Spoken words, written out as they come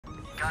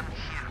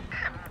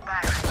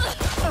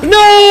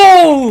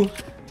No!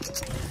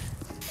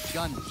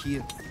 Gun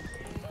here.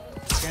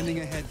 Scanning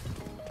ahead.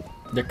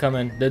 They're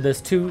coming.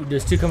 There's two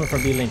coming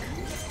from B-Link.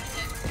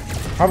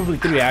 Probably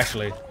 3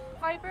 actually.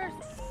 Vipers.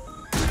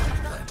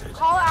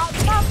 Call out.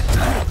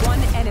 One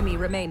enemy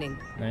remaining.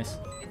 Nice.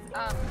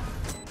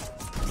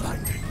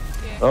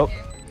 Oh.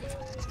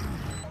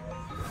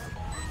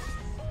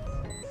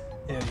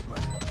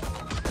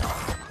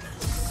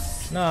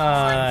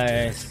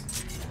 Nice.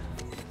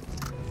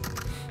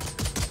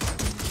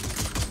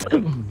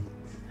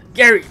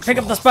 Gary, pick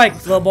up the spike,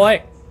 little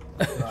boy.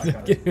 Where you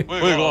going,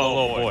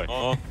 little boy?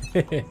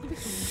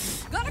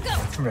 Gotta go.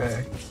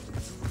 Right.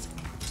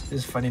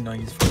 It's funny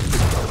knowing he's funny.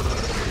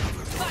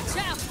 Watch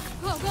out.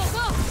 Go, go,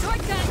 go.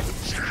 Short gun.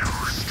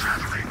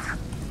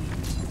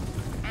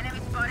 Enemy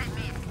spotted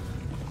me.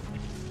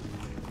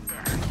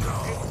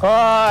 Oh,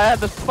 I had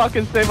the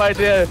fucking same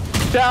idea.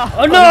 Ciao.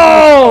 Oh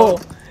no!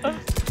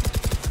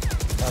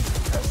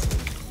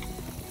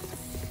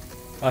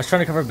 I was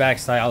trying to cover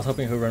backside. I was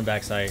hoping he would run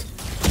backside.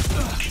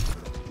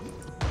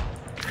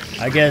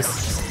 I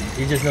guess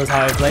he just knows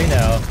how I play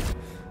now.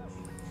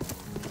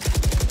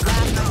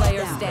 Last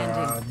player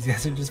standing. These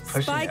guys are just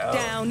pushing Spike out.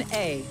 down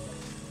A.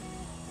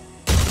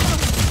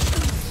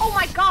 Oh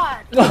my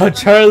god. Oh,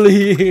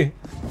 Charlie.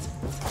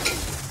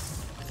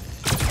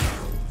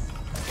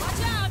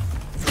 Watch out.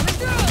 Coming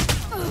through.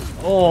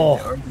 Oh,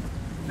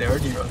 They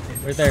already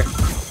rotated. right there.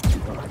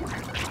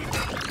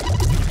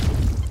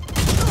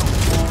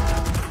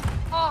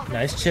 Oh,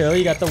 Nice chill.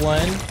 You got the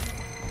one.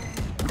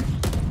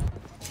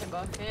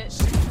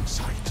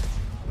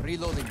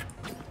 Reloading. Is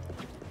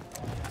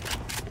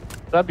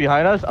that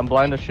behind us? I'm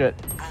blind as shit.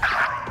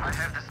 I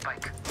have the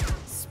spike.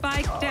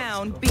 Spike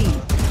down B.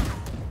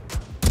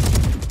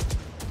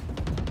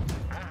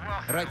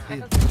 Right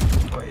here.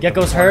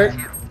 Gecko's hurt.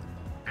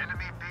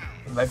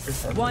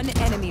 Viper's head. One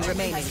enemy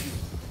remaining.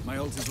 My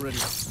ult is ready.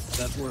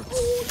 That works.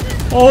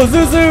 Oh,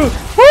 Zuzu.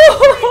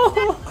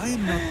 I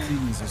am not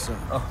pleased, sir.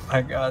 Oh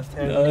my god.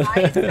 Terrible.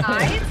 Nice,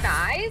 nice,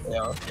 nice.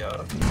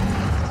 Yeah.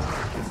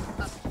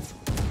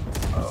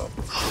 Oh.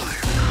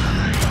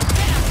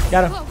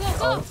 Got him. Go, go, go.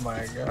 Oh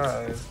my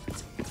god.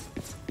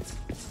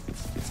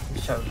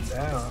 Shut him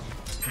down.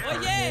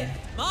 Oh yeah!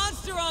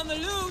 Monster on the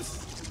loose!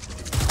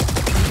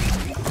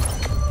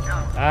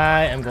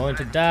 I am going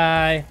to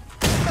die.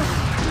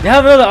 They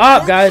have another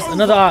op, guys.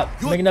 Another op.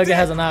 McNugget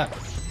has an op.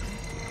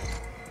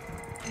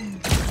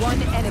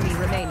 One enemy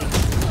remaining.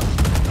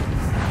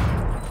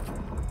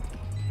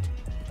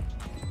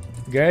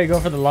 Gary, go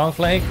for the long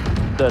flank.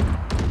 Dead.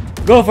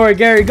 Go for it,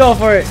 Gary. Go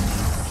for it.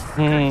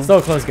 Mhm. So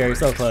close, Gary.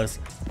 So close.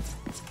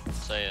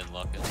 Say it,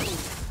 lock it.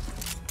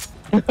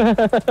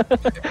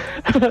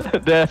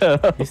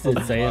 Damn. He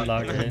said say it,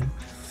 lock it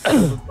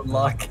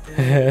Lock.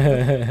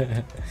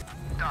 in.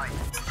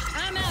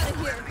 I'm out of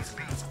here.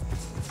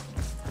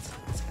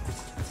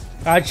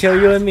 Alright, chill,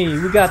 you and me.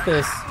 We got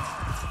this.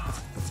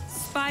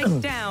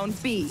 Spike down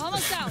B.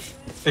 Almost out.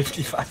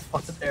 55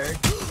 on Eric.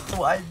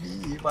 Why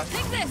me? Why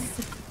Take me? this.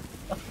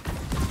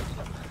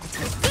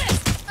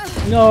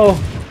 No.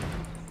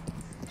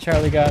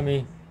 Charlie got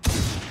me.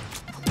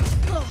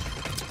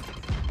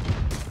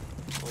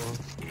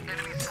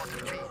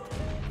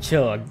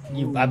 Chill.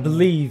 I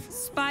believe.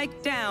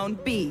 Spike down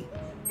B.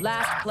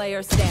 Last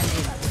player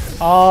standing.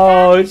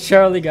 Oh,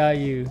 Charlie got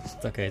you.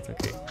 It's okay. It's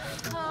okay.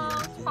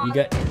 You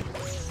got.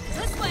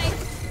 This way.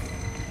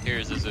 Here,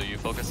 Zuzu, you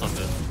focus on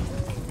this.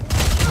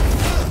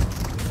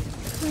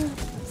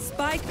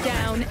 Spike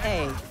down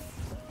A.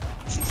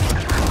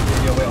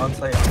 Yo, wait, on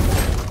site.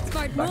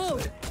 Smart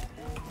move.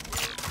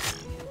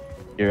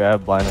 Here, I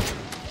have blindness.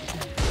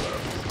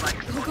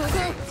 Go, go,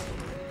 go.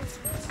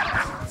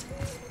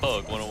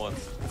 Hug, 101.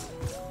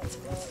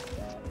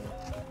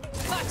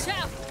 Watch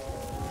out.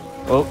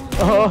 Oh.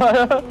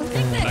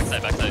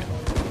 Backside, backside.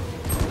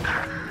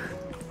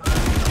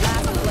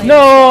 Last player.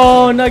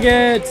 No,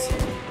 Nuggets.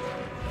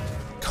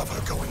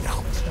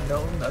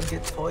 No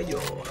nugget for you.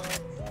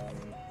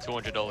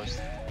 $200.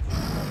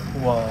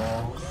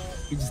 Whoa.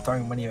 He's just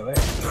throwing money away.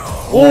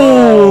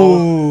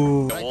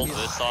 Oh. Hold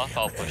this off,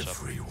 I'll push up.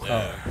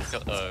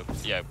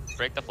 Yeah,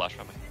 break the flash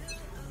from me.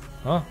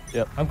 Huh?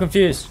 Yep. I'm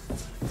confused.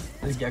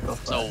 This gecko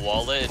So fly.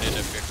 wall it and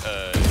then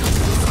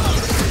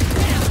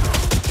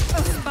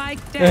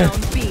Spike down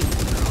B.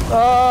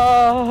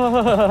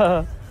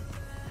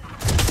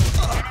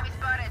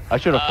 I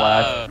should have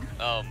flashed.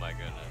 oh my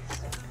goodness.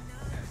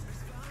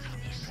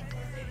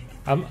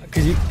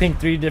 Cause you think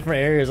 3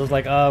 different areas. I was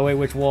like, oh wait,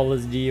 which wall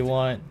do you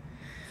want?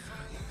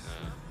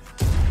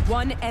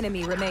 One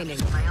enemy remaining.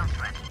 You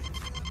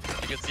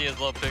can see his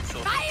little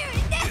pixel. Fire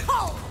in the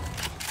hole.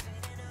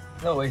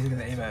 No way he's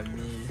gonna aim at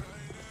me.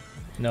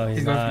 No, he's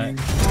He's not. going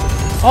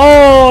for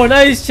Oh,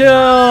 nice chill. you.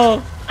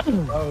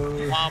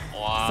 Oh. Womp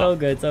womp. So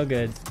good, so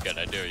good. Good,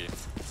 I dare you.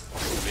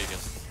 Vegan.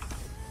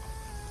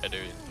 I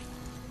dare you.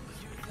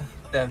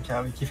 Damn,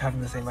 Chow, we keep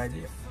having the same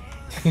idea.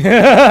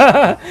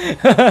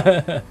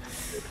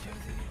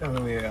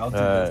 Oh, wait, I'll do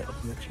this. I'll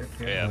do the trip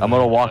here. Yeah. I'm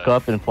gonna walk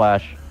up and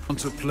flash. Want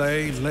to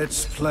play?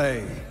 Let's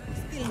play.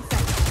 I'm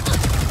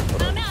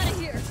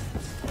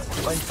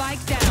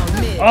Spike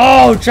down mid.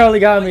 Oh, Charlie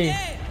got me.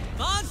 Yeah.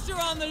 Monster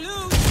on the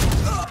loose.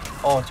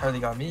 Oh, Charlie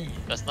got me.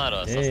 That's not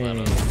us. That's not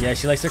Dang. us. Yeah,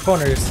 she likes her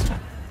corners.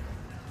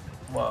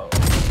 Whoa.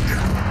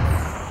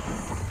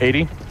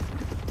 80.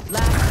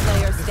 Last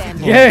player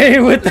standing. Yay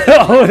with the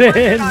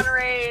Odin. On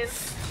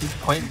raise.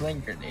 Point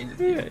blank grenade.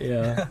 Dude.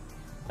 Yeah.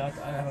 I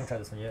haven't tried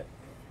this one yet.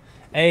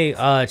 Hey,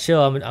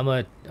 chill. I'm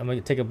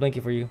gonna take a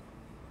blanket for you.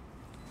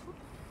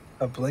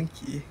 A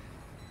blinky.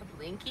 A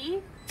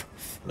blinky?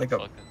 Like a,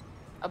 Fuck it.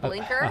 A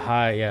blinker? A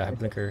high, yeah, a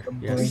blinker. a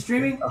Yes. blink.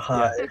 streaming? A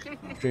high.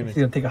 Streaming. He's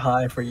gonna take a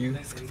high for you.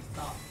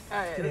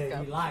 Alright, let's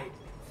go. lied.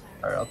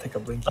 Alright, I'll take a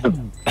blinky.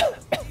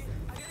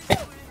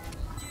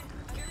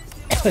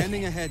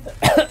 Scanning ahead.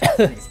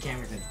 These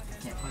cameras in.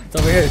 Can't find It's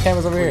over here. The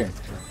camera's over here.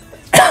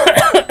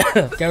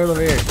 Camera's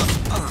over here.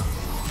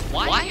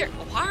 Why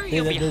are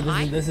you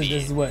behind This me?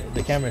 is what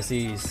the camera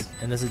sees,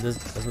 and this is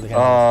what the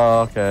camera.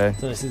 Oh, okay.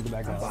 So this is the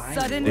background.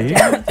 Sudden See?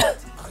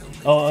 death.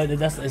 Oh,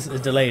 it's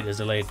delayed. It's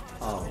delayed.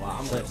 Oh wow,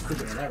 I'm like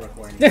stupid in that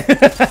recording.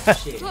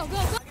 Shit. Go, go,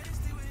 go.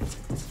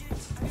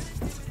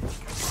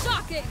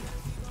 Shocking.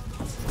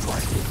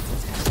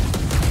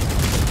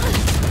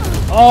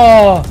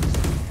 Oh,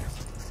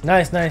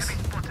 nice, nice.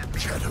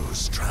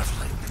 Shadows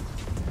traveling.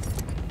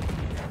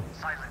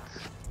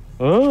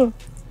 Oh.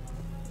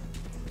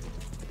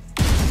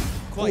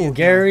 Ooh,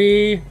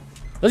 Gary.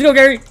 Let's go,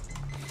 Gary.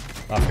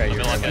 Oh, okay,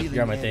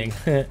 you're on my thing.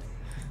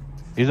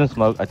 He's in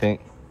smoke, I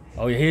think.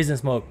 Oh, yeah, he's in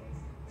smoke.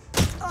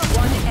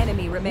 One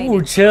enemy remaining.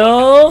 Ooh,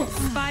 chill.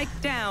 Spike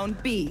down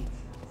B.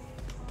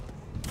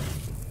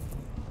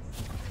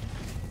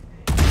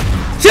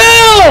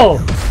 Chill!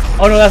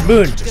 Oh no, that's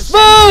Boone.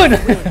 Boone!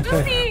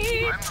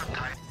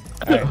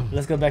 Alright,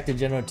 let's go back to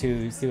General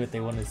 2, see what they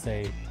want to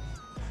say.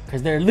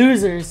 Because they're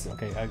losers.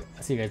 Okay, I'll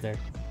see you guys there.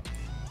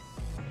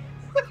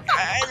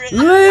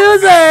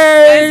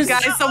 Losers!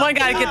 Guys, someone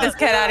gotta get this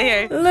kid out of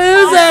here.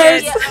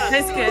 Losers!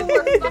 This kid.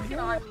 You're fucking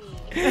on me.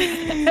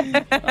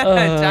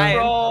 Giant.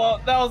 Bro,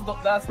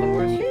 that's the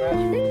worst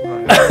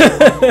match.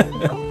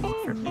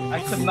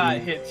 I could not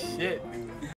hit shit.